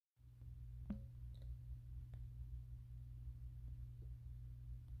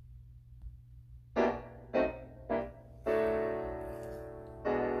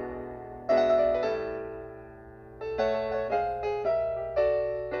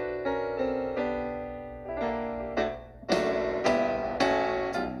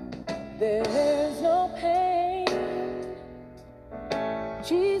There's no pain,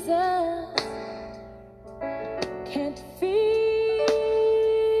 Jesus can't feel,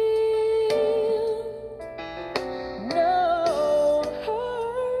 no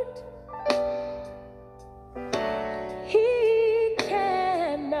hurt he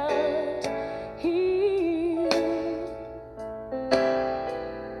cannot heal.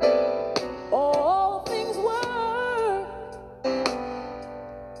 All things work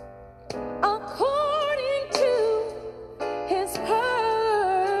according to his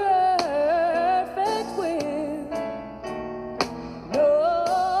perfect will.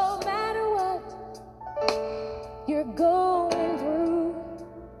 No matter what you're going through,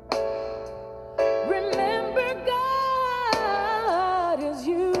 remember God is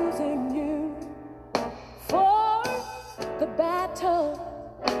using you, for the battle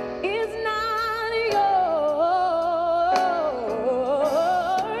is not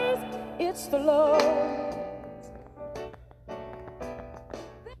yours, it's the Lord.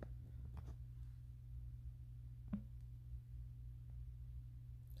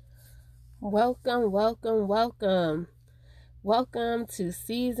 Welcome, welcome, welcome. Welcome to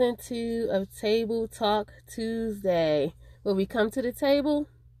season 2 of Table Talk Tuesday, where we come to the table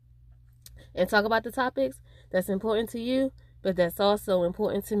and talk about the topics that's important to you, but that's also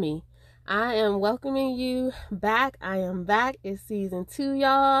important to me. I am welcoming you back. I am back. It's season 2,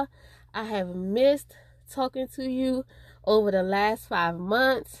 y'all. I have missed talking to you over the last 5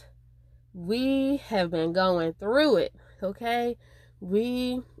 months. We have been going through it, okay?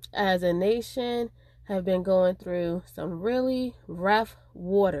 We, as a nation, have been going through some really rough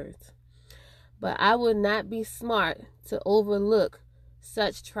waters. But I would not be smart to overlook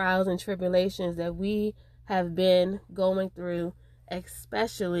such trials and tribulations that we have been going through,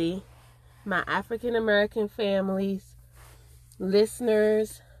 especially my African American families,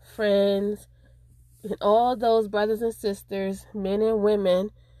 listeners, friends, and all those brothers and sisters, men and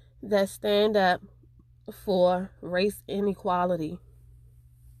women that stand up for race inequality.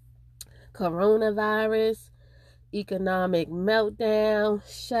 Coronavirus, economic meltdown,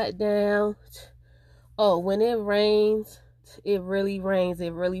 shutdown. Oh, when it rains, it really rains,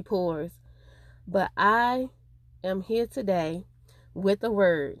 it really pours. But I am here today with a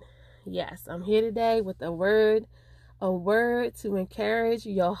word. Yes, I'm here today with a word to encourage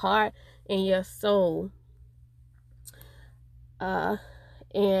your heart and your soul,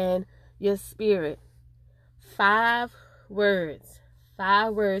 and your spirit. 5 words,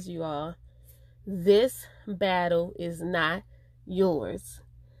 you all. This battle is not yours.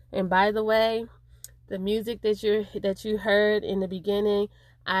 And by the way, the music that you heard in the beginning,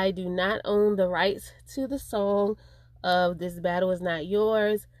 I do not own the rights to the song of This Battle Is Not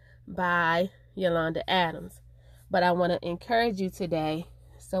Yours by Yolanda Adams. But I want to encourage you today.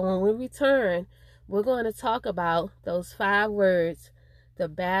 So when we return, we're going to talk about those 5 words. The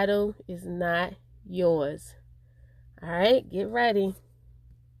battle is not yours. All right, get ready.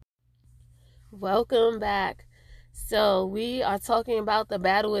 Welcome back. So we are talking about the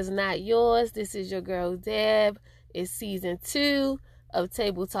battle is not yours. This is your girl Deb. It's season 2 of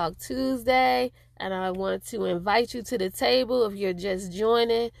Table Talk Tuesday, and I want to invite you to the table. If you're just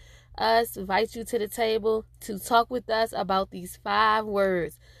joining us, invite you to the table to talk with us about these 5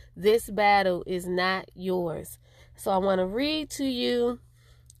 words. This battle is not yours. So I want to read to you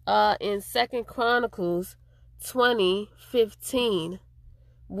in 2 Chronicles 20:15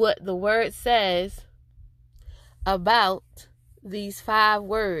 what the word says about these 5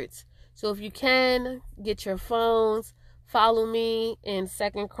 words. So if you can, get your phones, follow me in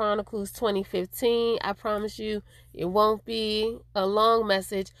 2 Chronicles 20:15. I promise you it won't be a long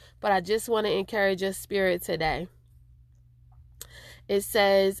message, but I just want to encourage your spirit today. It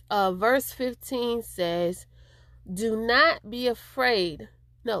says, verse 15 says, do not be afraid.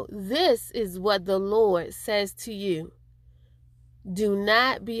 No, this is what the Lord says to you. Do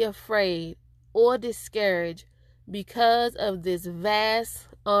not be afraid or discouraged because of this vast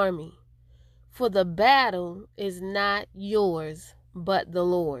army, for the battle is not yours, but the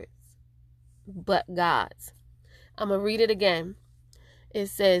Lord's, but God's. I'm going to read it again. It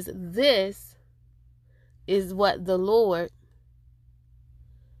says, this is what the Lord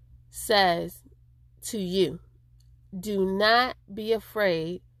says to you. Do not be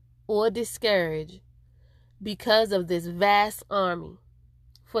afraid or discouraged because of this vast army,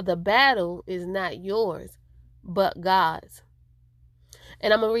 for the battle is not yours, but God's.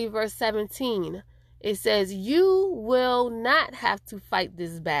 And I'm going to read verse 17. It says, you will not have to fight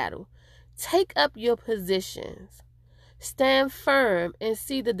this battle. Take up your positions. Stand firm and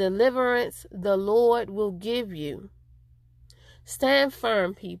see the deliverance the Lord will give you. Stand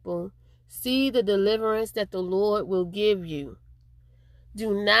firm, people. See the deliverance that the Lord will give you.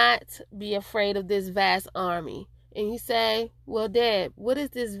 Do not be afraid of this vast army. And you say, well, Dad, what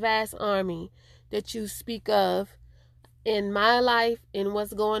is this vast army that you speak of in my life and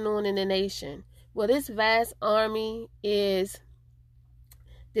what's going on in the nation? Well, this vast army is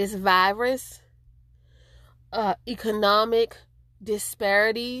this virus, economic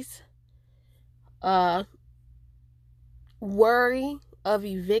disparities, worry of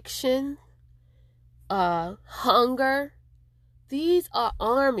eviction, hunger. These are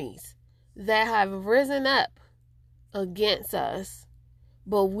armies that have risen up against us,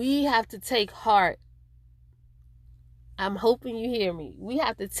 but we have to take heart. I'm hoping you hear me. We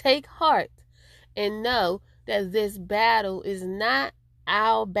have to take heart and know that this battle is not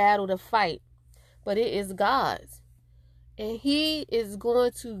our battle to fight, but it is God's. And He is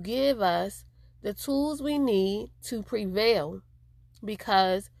going to give us the tools we need to prevail,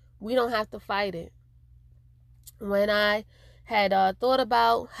 because we don't have to fight it. When I had thought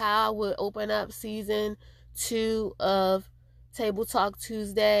about how I would open up season 2 of Table Talk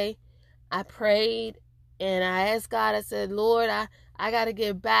Tuesday, I prayed and I asked God, I said, Lord, I got to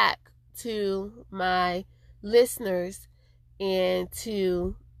get back to my listeners and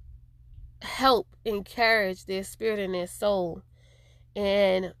to help encourage their spirit and their soul.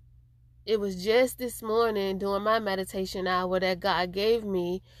 And it was just this morning during my meditation hour that God gave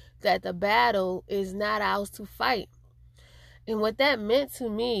me that the battle is not ours to fight. And what that meant to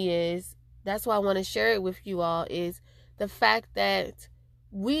me is, that's why I want to share it with you all, is the fact that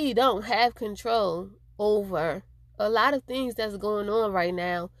we don't have control over a lot of things that's going on right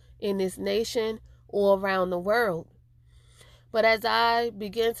now in this nation or around the world. But as I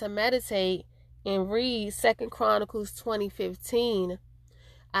began to meditate and read 2 Chronicles 20:15,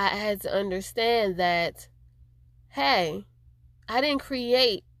 I had to understand that, hey, I didn't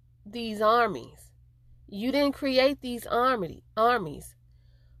create these armies. You didn't create these armies.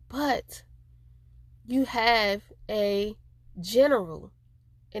 But you have a general,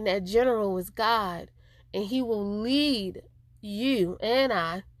 and that general is God, and He will lead you and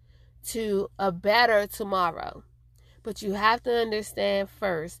I to a better tomorrow. But you have to understand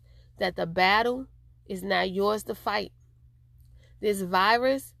first that the battle is not yours to fight. This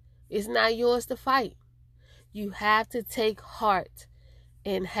virus is not yours to fight. You have to take heart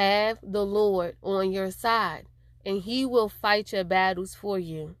and have the Lord on your side, and He will fight your battles for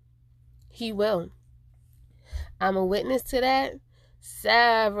you. He will. I'm a witness to that.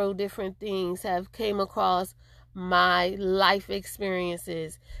 Several different things have came across my life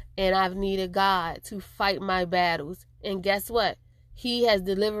experiences, and I've needed God to fight my battles. And guess what? He has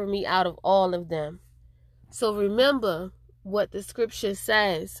delivered me out of all of them. So remember what the scripture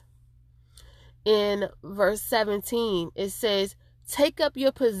says. In verse 17, it says, take up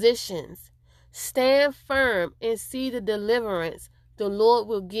your positions, stand firm, and see the deliverance the Lord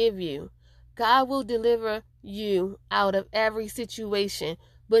will give you. God will deliver you out of every situation,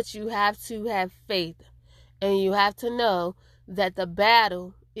 but you have to have faith, and you have to know that the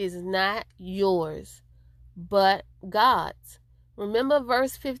battle is not yours, but God's. Remember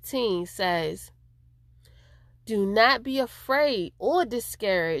verse 15 says, do not be afraid or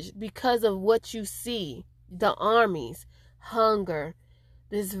discouraged because of what you see, the armies, hunger,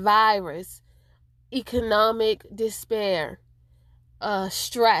 this virus, economic despair,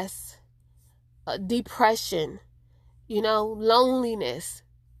 stress, depression, loneliness,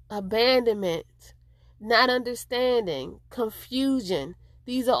 abandonment, not understanding, confusion.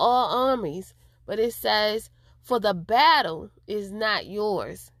 These are all armies. But it says, for the battle is not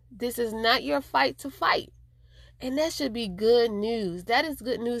yours. This is not your fight to fight. And that should be good news. That is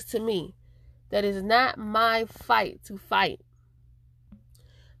good news to me. That is not my fight to fight,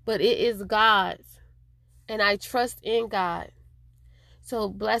 but it is God's. And I trust in God. So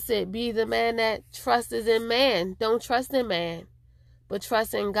blessed be the man that trusts in man. Don't trust in man, but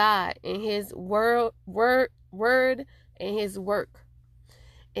trust in God and His word and His work.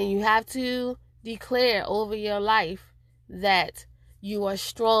 And you have to declare over your life that you are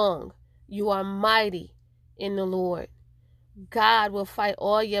strong, you are mighty in the Lord. God will fight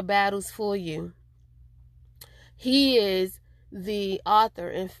all your battles for you. He is the author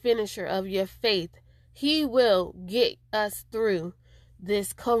and finisher of your faith. He will get us through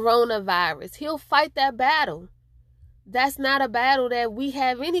this coronavirus. He'll fight that battle. That's not a battle that we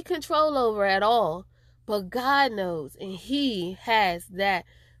have any control over at all. But God knows, and He has that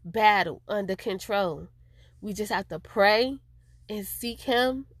battle under control. We just have to pray and seek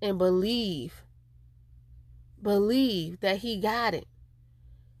Him and believe. Believe that He got it.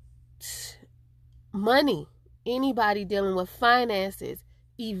 Money. Anybody dealing with finances,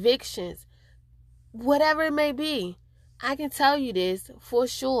 evictions, whatever it may be. I can tell you this for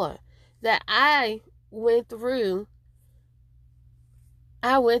sure, that I went through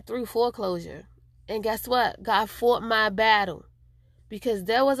foreclosure. And guess what? God fought my battle, because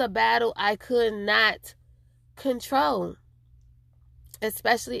there was a battle I could not control,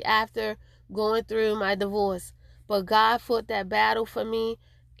 especially after going through my divorce. But God fought that battle for me,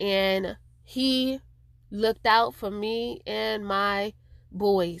 and He looked out for me and my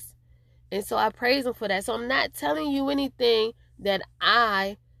boys. And so I praise Him for that. So I'm not telling you anything that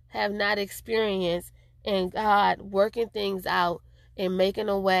I have not experienced, and God working things out and making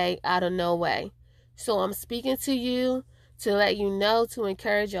a way out of no way. So I'm speaking to you to let you know, to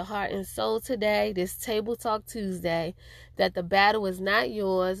encourage your heart and soul today, this Table Talk Tuesday, that the battle is not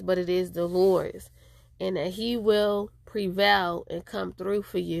yours, but it is the Lord's, and that He will prevail and come through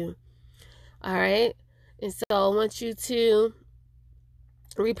for you. All right? And so I want you to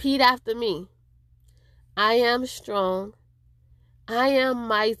repeat after me. I am strong. I am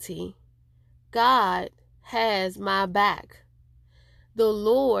mighty. God has my back. The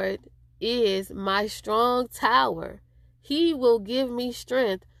Lord is my strong tower. He will give me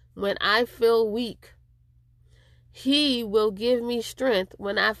strength when I feel weak. He will give me strength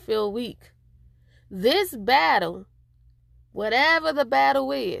when I feel weak. This battle, whatever the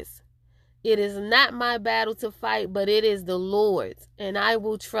battle is, it is not my battle to fight, but it is the Lord's, and I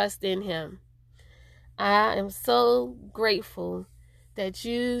will trust in Him. I am so grateful that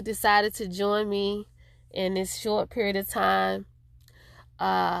you decided to join me in this short period of time.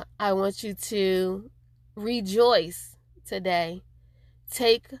 I want you to rejoice today.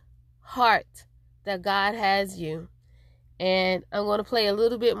 Take heart that God has you. And I'm going to play a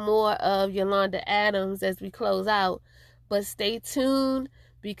little bit more of Yolanda Adams as we close out. But stay tuned,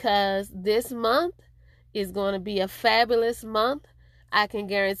 because this month is going to be a fabulous month. I can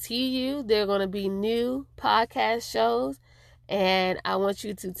guarantee you there are going to be new podcast shows. And I want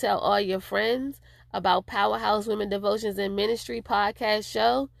you to tell all your friends about Powerhouse Women Devotions and Ministry podcast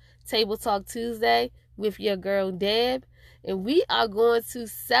show, Table Talk Tuesday, with your girl Deb. And we are going to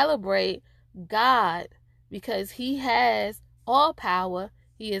celebrate God, because He has all power,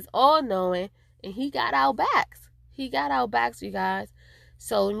 He is all knowing, and He got our backs. He got our backs, you guys.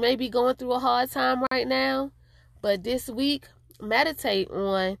 So you may be going through a hard time right now, but this week, meditate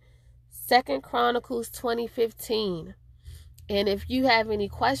on 2 Chronicles 20:15. And if you have any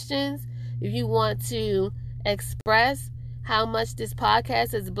questions, if you want to express how much this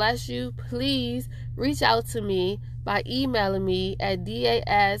podcast has blessed you, please reach out to me by emailing me at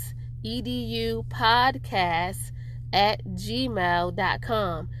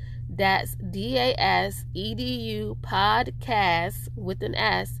dasedupodcast@gmail.com. That's dasedupodcast with an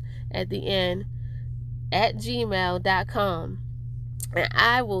S at the end @gmail.com. And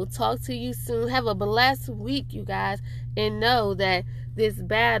I will talk to you soon. Have a blessed week, you guys. And know that this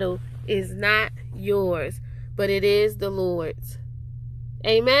battle is not yours, but it is the Lord's.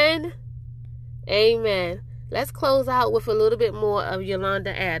 Amen. Amen. Let's close out with a little bit more of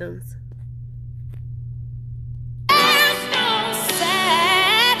Yolanda Adams.